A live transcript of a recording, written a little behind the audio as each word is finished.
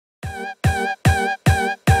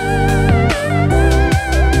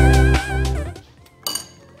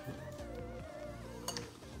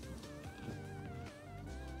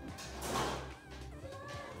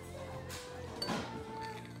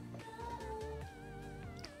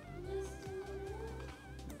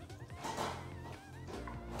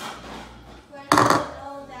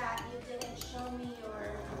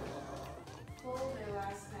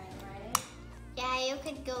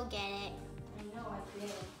did go get it. I know I did.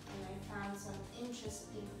 And I found some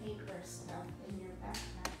interesting paper stuff in your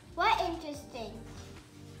backpack. What interesting?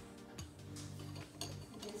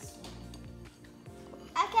 This one.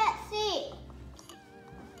 I can't see.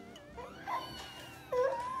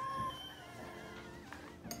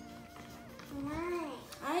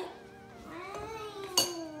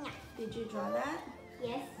 Did you draw that?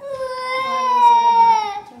 Yes. What is it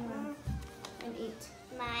about? Turn around and eat.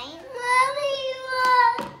 Mine.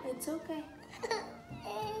 It's okay.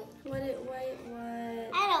 What?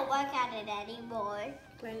 I don't work at it anymore.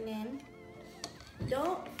 Clarlyn,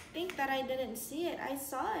 don't think that I didn't see it. I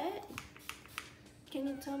saw it. Can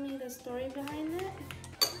you tell me the story behind it?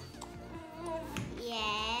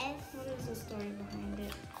 Yes. What is the story behind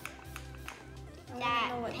it? I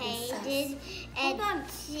That wanna know what this says. painted and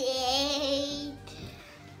taped.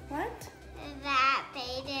 What? That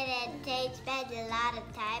painted and taped spent a lot of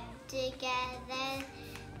time together.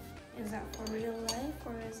 Is that for real life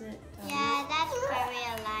or is it? Yeah, that's for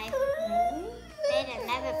real life. Really? Peyton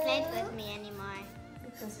never plays with me anymore.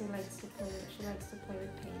 Because she likes to play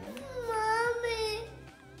with Peyton. Mommy.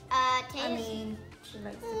 I mean, she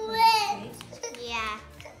likes to play with Tate. Yeah.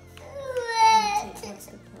 And Tate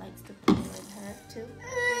likes to play with her too.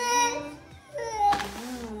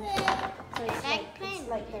 So it's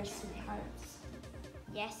like they're sweethearts.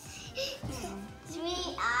 Yes. Oh.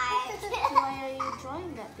 Sweetheart. Why are you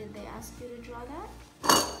drawing that? Did they ask you to draw that?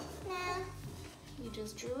 No. You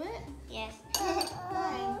just drew it? Yes.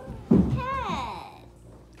 Why? Cat.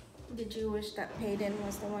 Did you wish that Peyton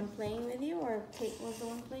was the one playing with you or Kate was the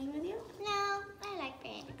one playing with you? No, I like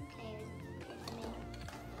Peyton to play with me.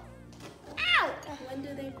 Ow! When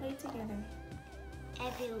do they play together?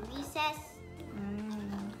 Every recess.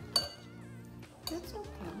 That's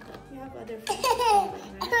okay. You have other friends to play with,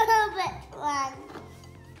 right? But one.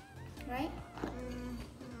 Right?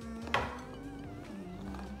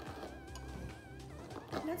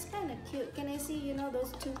 That's kind of cute. Can I see,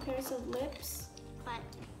 those two pairs of lips? What?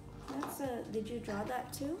 Did you draw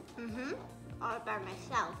that too? Mm-hmm. All by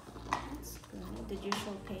myself. That's good. Did you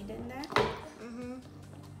show Peyton that? Mm-hmm.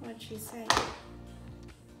 What'd she say?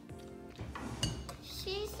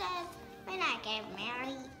 She said when I get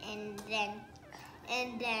married and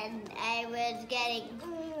then I was getting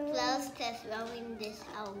close to throwing this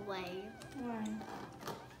away. Why?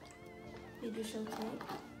 Did you show Tate?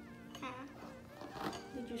 Huh?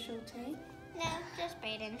 Did you show Tate? No, just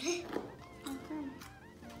Peyton. Okay.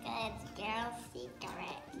 It's girl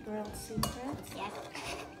secret. Girl secrets? Yes.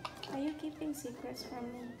 Are you keeping secrets from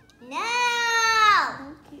me? No!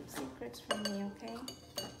 Don't keep secrets from me, okay?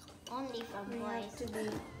 Only from We boys.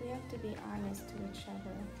 have to be honest to each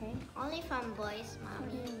other, okay? Only from boys,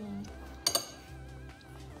 What do Mommy. you mean?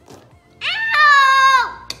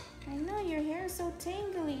 Ow! I know your hair is so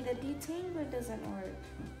tangly. The detangler doesn't work.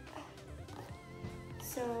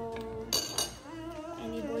 So,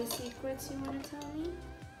 any boy secrets you want to tell me?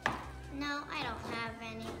 No, I don't have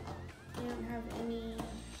any. You don't have any.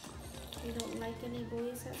 You don't like any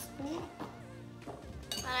boys at school?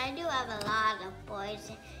 But I do have a lot of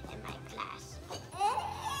boys in my class.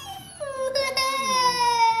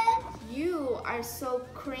 You are so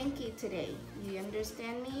cranky today. You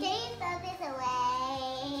understand me? Can you throw this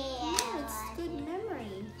away? No, it's good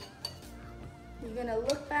memory. You're gonna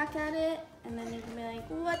look back at it and then you're gonna be like,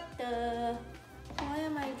 what the? Why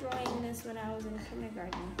am I drawing this when I was in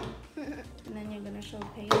kindergarten? And then you're gonna show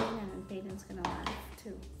Peyton and then Peyton's gonna laugh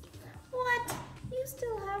too. What? You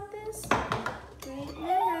still have this? Great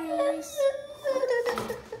memories.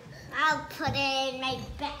 I'll put it in my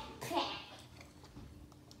backpack.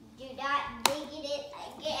 Do not dig in it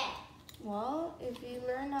again. Well, if you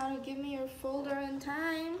learn how to give me your folder in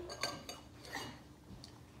time.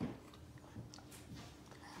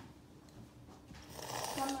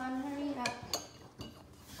 Come on, hurry up.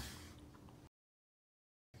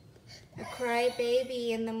 A cry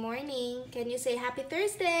baby in the morning. Can you say happy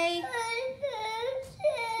Thursday?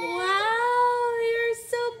 Wow, you're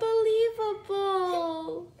so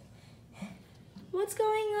believable. What's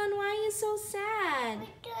going on? Why are you so sad?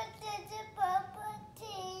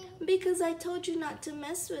 Because I told you not to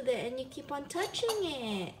mess with it and you keep on touching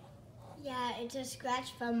it. Yeah, it's a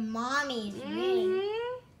scratch from Mommy's ring.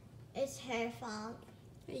 It's her fault.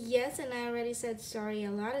 Yes, and I already said sorry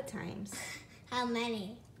a lot of times. How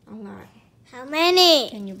many? A lot. How many?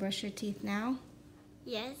 Can you brush your teeth now?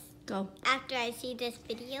 Yes. Go. After I see this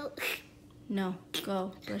video. No,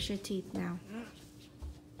 go. Brush your teeth now.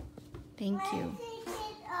 Thank you.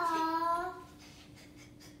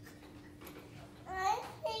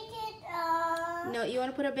 No, you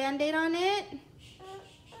want to put a Band-Aid on it?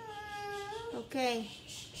 Okay.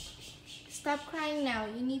 stop crying now.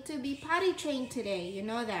 You need to be potty trained today. You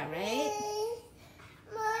know that, right?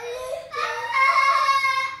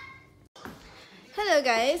 Hello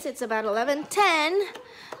guys, it's about 11:10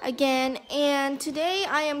 again, and today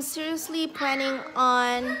I am seriously planning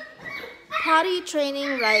on potty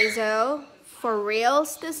training Reizo for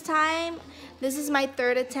reals this time. This is my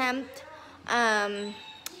third attempt.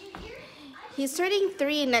 He's turning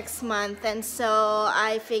 3 next month, and so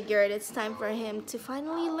I figured it's time for him to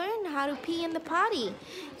finally learn how to pee in the potty.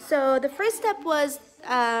 So the first step was,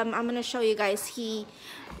 I'm gonna show you guys,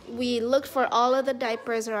 we looked for all of the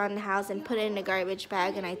diapers around the house and put it in a garbage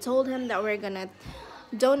bag, and I told him that we're gonna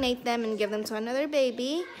donate them and give them to another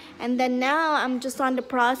baby. And then now I'm just on the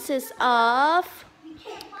process of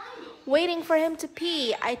waiting for him to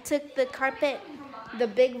pee. I took the carpet, the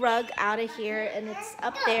big rug out of here, and it's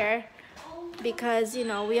up there because, you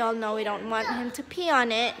know, we all know we don't want him to pee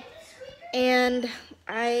on it. And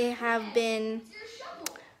I have been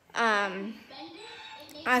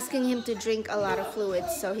asking him to drink a lot of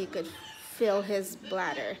fluids so he could fill his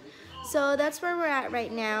bladder. So that's where we're at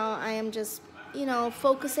right now. I am just, you know,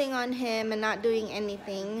 focusing on him and not doing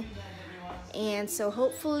anything. And so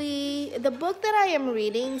hopefully, the book that I am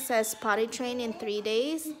reading says potty train in 3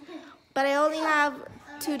 days, but I only have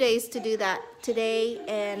 2 days to do that, today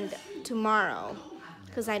and tomorrow,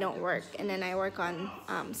 because I don't work, and then I work on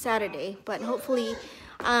Saturday. But hopefully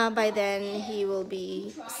by then he will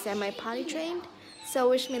be semi-potty trained. So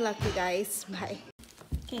wish me luck, you guys. Bye.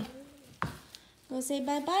 Okay. Go say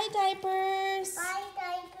bye-bye, diapers. Bye,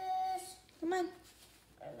 diapers. Come on.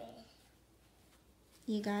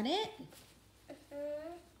 You got it?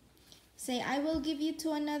 Say, I will give you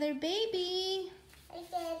to another baby. I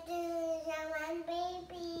get to one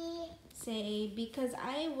baby. Say, because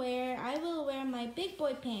I will wear my big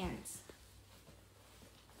boy pants.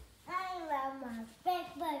 I wear my big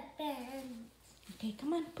boy pants. Okay,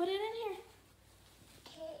 come on, put it in here.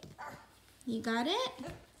 Okay. You got it?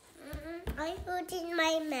 I put in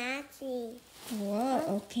my matty.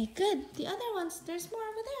 Whoa, okay, good. The other ones, there's more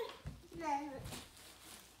over there.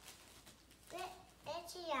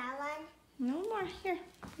 Let's see that one. No more. Here,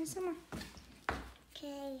 here's some more.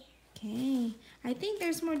 Okay. Okay, I think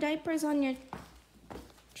there's more diapers on your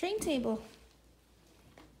train table.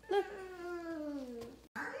 Look.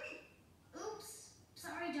 Oops.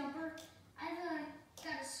 Sorry, Jumper. I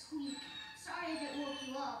got a squeak. Sorry if it woke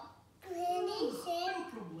you up.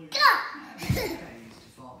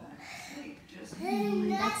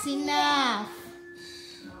 That's enough.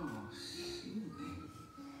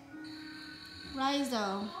 Reizo,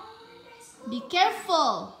 be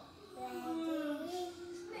careful.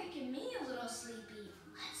 It's making me a little sleepy.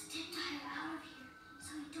 Let's tip-toe out of here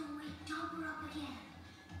so we don't wake Jumper up again.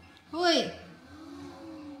 Wait.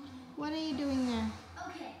 What are you doing there?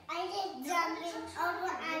 Okay. I just jumping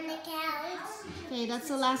over on the couch. Okay, that's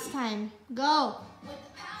the last time. Go. With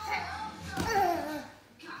the power of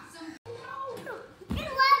You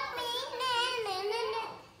want me?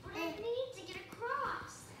 But I need to get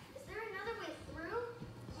across. Is there another way through?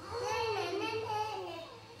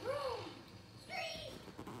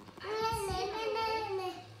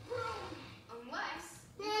 Unless.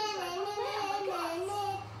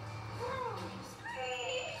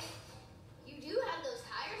 You do have those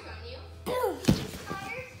tires on you.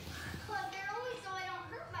 Tires? But they're only so I don't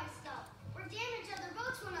hurt my stuff or damage other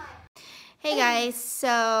boats when I. Hey guys,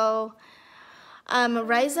 so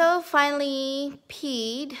Reizo finally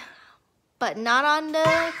peed, but not on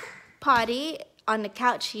the potty. On the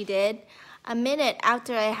couch he did, a minute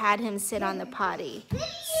after I had him sit on the potty.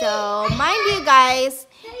 So mind you guys,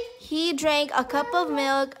 he drank a cup of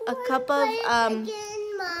milk, a cup of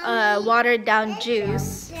watered down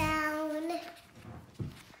juice.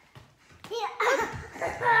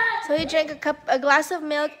 So he drank a glass of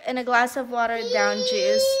milk and a glass of watered down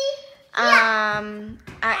juice at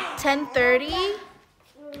 10:30,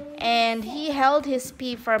 and he held his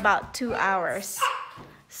pee for about 2 hours.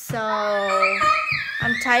 So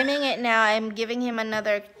I'm timing it now. I'm giving him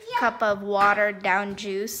another cup of watered down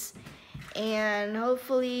juice, and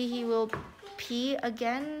hopefully he will pee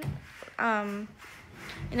again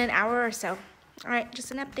in an hour or so. All right,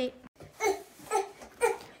 just an update.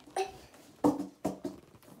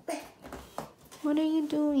 What are you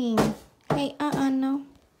doing? Hey, no.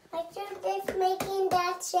 I just making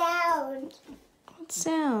that sound. What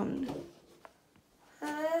sound?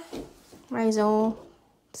 Huh? Reizo,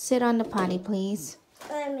 sit on the potty, please.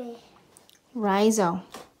 Mommy. Reizo.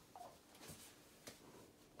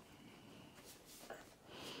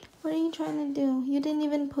 What are you trying to do? You didn't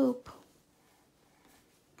even poop.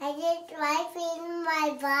 I just wiping my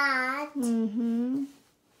butt. Mm-hmm.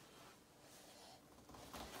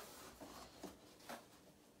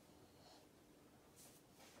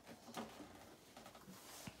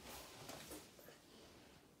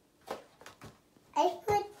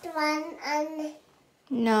 one and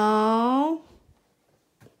No.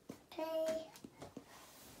 okay.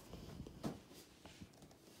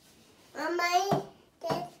 Am I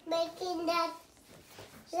just making that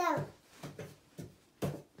sound?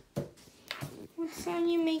 What sound are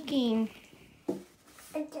you making?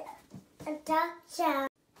 A duck sound.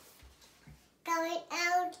 Coming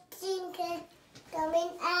out, Tinker.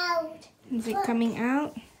 Coming out. Is it coming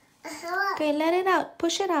out? Uh-huh. Okay, let it out.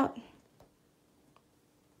 Push it out.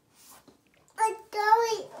 It's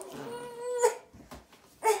going.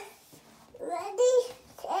 Ready,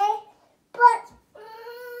 set, put.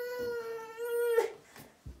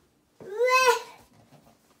 Rev.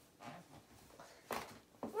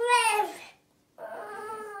 Rev.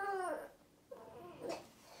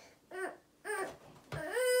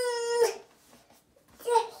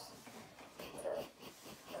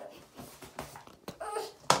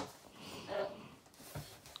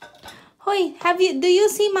 Hoi, do you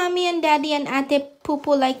see mommy and daddy and ate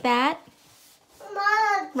poo-poo like that?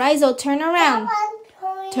 Mom, Reizo, turn around.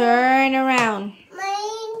 Turn around.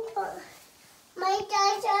 My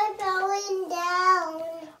eyes are going down.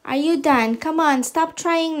 Are you done? Come on, stop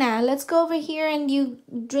trying now. Let's go over here and you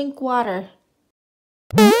drink water.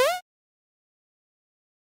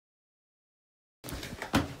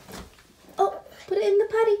 Oh, put it in the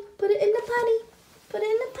potty. Put it in the potty. Put it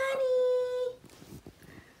in the potty.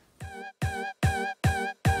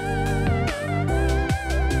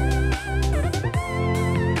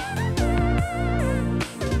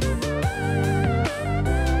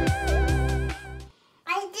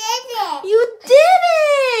 I did it. You did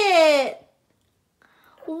it!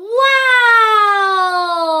 Wow!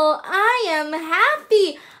 I am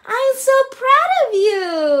happy. I'm so proud of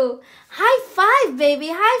you. High five, baby.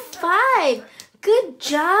 High five. Good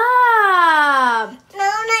job.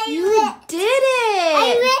 No, You did it.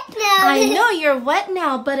 I wet now. I know you're wet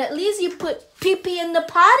now, but at least you put pee-pee in the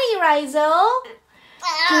potty, Reizo.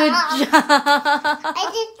 Good job. I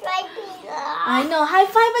just tried to. I know. High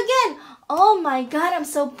five again. Oh my God, I'm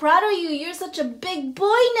so proud of you. You're such a big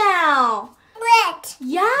boy now. Wet.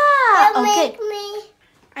 Yeah. Don't Okay. make me.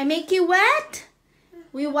 I make you wet?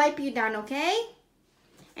 We wipe you down, okay?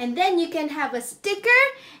 And then you can have a sticker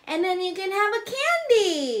and then you can have a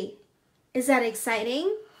candy. Is that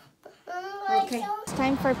exciting? Okay. It's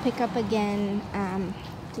time for pickup again.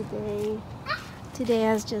 Today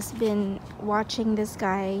has just been watching this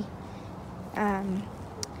guy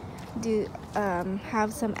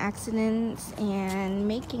have some accidents and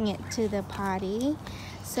making it to the potty.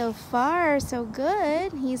 So far, so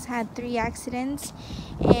good. He's had 3 accidents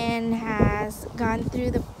and has gone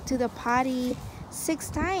through to the potty 6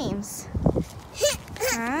 times.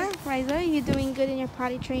 Huh? Reizo, you doing good in your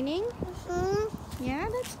potty training? Yeah,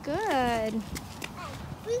 that's good.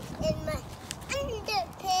 Poop in my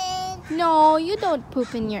underpants. No, you don't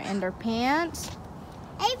poop in your underpants.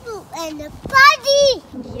 I poop in the potty.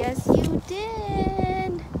 Yes, you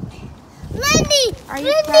did. Lindy. Are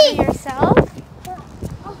you proud of yourself?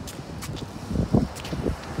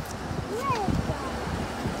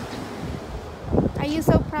 Are you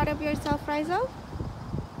so proud of yourself, Reizo?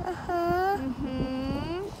 Uh-huh.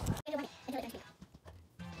 Mm-hmm.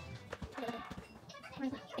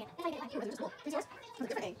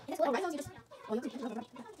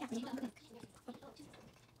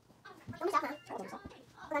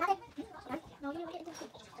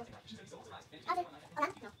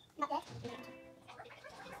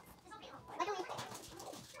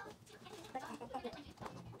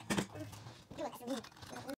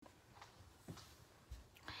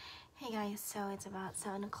 Hey guys, so it's about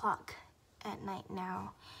 7 o'clock at night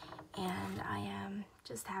now, and I am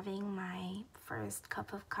just having my first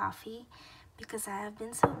cup of coffee because I have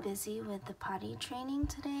been so busy with the potty training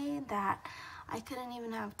today that I couldn't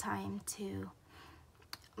even have time to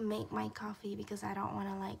make my coffee because I don't want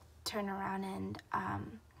to like turn around and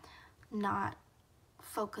not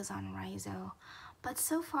focus on Reizo. But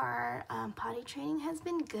so far, potty training has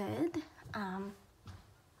been good.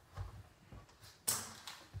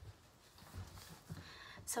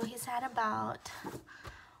 So he's had about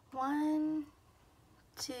 1,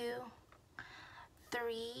 2,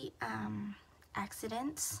 3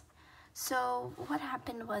 accidents. So what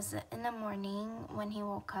happened was in the morning when he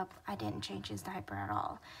woke up, I didn't change his diaper at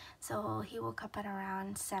all. So he woke up at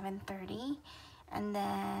around 7:30, and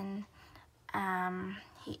then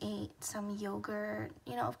he ate some yogurt.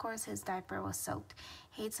 You know, of course his diaper was soaked.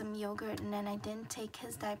 He ate some yogurt, and then I didn't take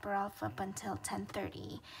his diaper off up until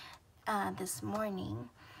 10:30 this morning.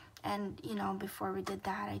 And you know, before we did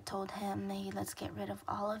that, I told him, hey, let's get rid of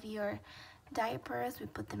all of your diapers, we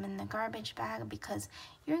put them in the garbage bag because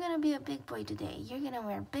you're gonna be a big boy today. You're gonna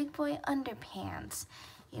wear big boy underpants,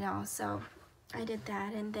 you know. So I did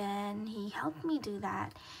that, and then he helped me do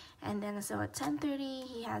that. And then so at 10:30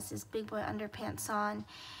 he has his big boy underpants on,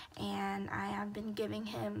 and I have been giving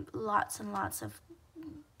him lots and lots of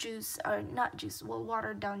juice, or not juice, well,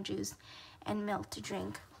 watered down juice and milk to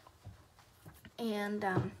drink. And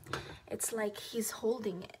it's like he's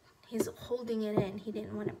holding it. He's holding it in. He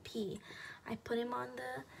didn't want to pee. I put him on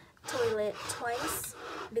the toilet twice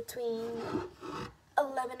between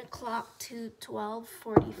 11 o'clock to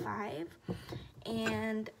 12:45,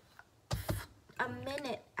 and a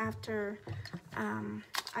minute after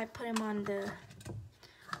I put him on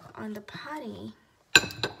the potty,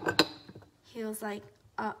 he was like,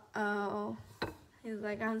 uh-oh. He was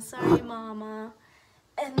like, I'm sorry, Mama.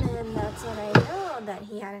 And then that's when I know that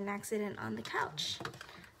he had an accident on the couch.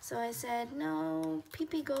 So I said, no,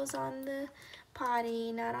 pee-pee goes on the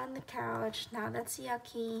potty, not on the couch. Now that's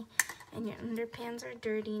yucky, and your underpants are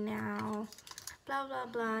dirty now. Blah, blah,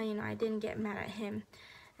 blah. You know, I didn't get mad at him.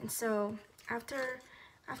 And so after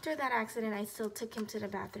that accident, I still took him to the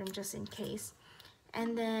bathroom just in case.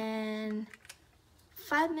 And then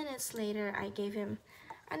 5 minutes later, I gave him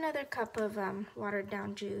another cup of watered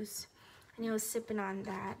down juice, and he was sipping on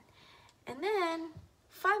that. And then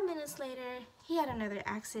 5 minutes later, he had another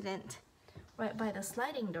accident right by the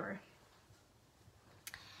sliding door.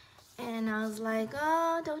 And I was like,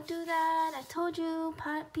 oh, don't do that. I told you,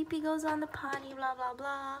 pee-pee goes on the potty, blah, blah,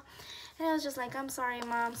 blah. And I was just like, I'm sorry,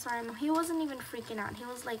 Mom, sorry, Mom. He wasn't even freaking out. He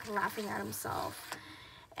was like laughing at himself.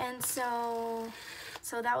 And so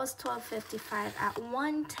that was 12:55. At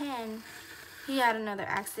 1:10, he had another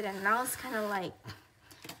accident. And I was kind of like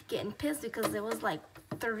getting pissed because there was like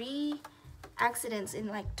 3 accidents in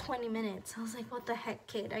like 20 minutes. I was like, what the heck,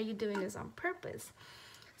 kid? Are you doing this on purpose?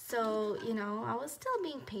 So, you know, I was still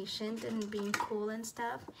being patient and being cool and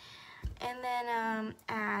stuff. And then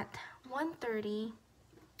at 1:30,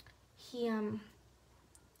 he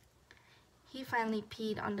finally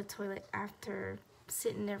peed on the toilet after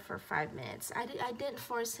sitting there for 5 minutes. I didn't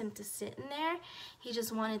force him to sit in there. He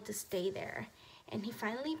just wanted to stay there. And he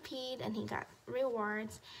finally peed, and he got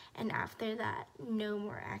rewards. And after that, no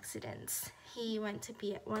more accidents. He went to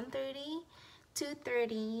pee at 1:30,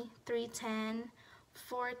 2:30, 3:10,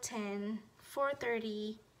 4:10,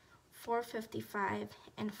 4:30, 4:55,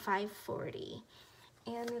 and 5:40.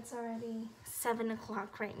 And it's already 7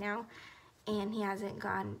 o'clock right now, and he hasn't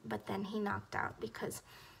gone. But then he knocked out because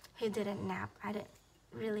he didn't nap. I didn't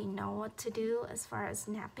really know what to do as far as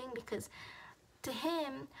napping, because to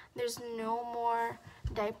him, there's no more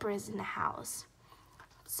diapers in the house.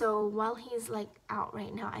 So while he's like out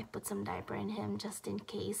right now, I put some diaper in him just in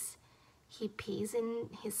case he pees in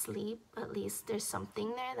his sleep. At least there's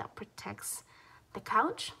something there that protects the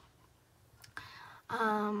couch.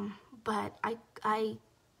 But I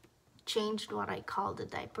changed what I called the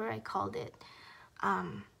diaper. I called it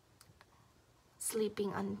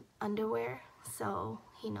sleeping underwear, so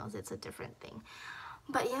he knows it's a different thing.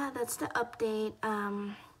 But yeah, that's the update.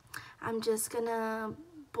 I'm just gonna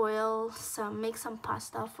make some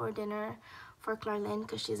pasta for dinner for Clarlyn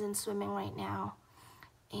because she's in swimming right now.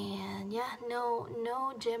 And yeah,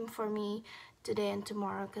 no gym for me today and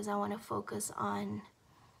tomorrow because I want to focus on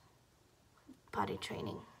potty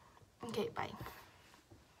training. Okay, bye.